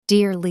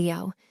Dear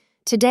Leo,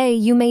 today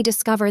you may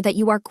discover that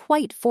you are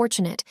quite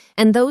fortunate,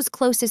 and those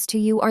closest to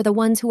you are the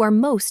ones who are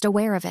most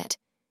aware of it.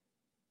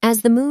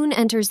 As the moon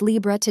enters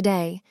Libra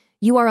today,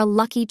 you are a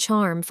lucky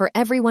charm for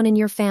everyone in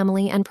your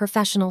family and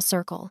professional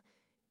circle.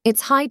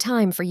 It's high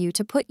time for you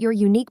to put your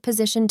unique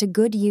position to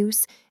good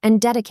use and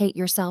dedicate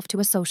yourself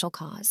to a social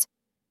cause.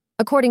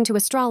 According to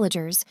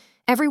astrologers,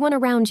 everyone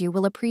around you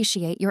will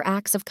appreciate your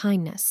acts of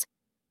kindness.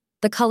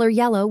 The color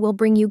yellow will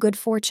bring you good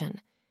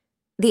fortune.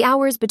 The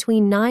hours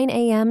between 9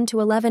 a.m. to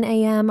 11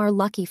 a.m. are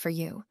lucky for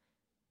you.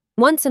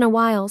 Once in a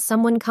while,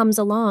 someone comes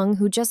along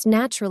who just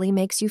naturally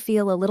makes you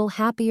feel a little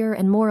happier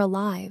and more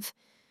alive.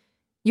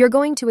 You're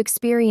going to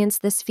experience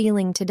this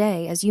feeling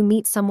today as you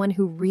meet someone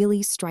who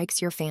really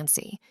strikes your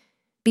fancy.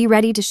 Be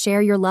ready to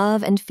share your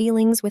love and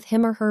feelings with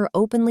him or her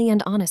openly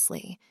and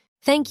honestly.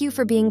 Thank you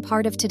for being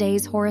part of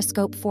today's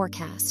horoscope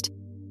forecast.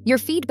 Your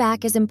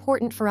feedback is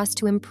important for us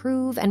to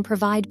improve and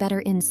provide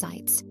better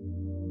insights.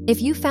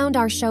 If you found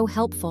our show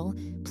helpful,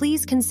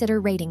 please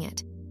consider rating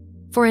it.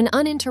 For an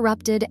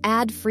uninterrupted,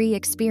 ad-free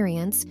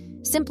experience,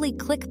 simply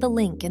click the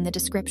link in the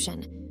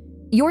description.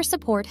 Your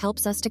support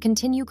helps us to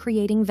continue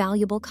creating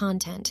valuable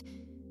content.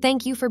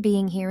 Thank you for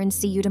being here and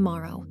see you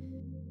tomorrow.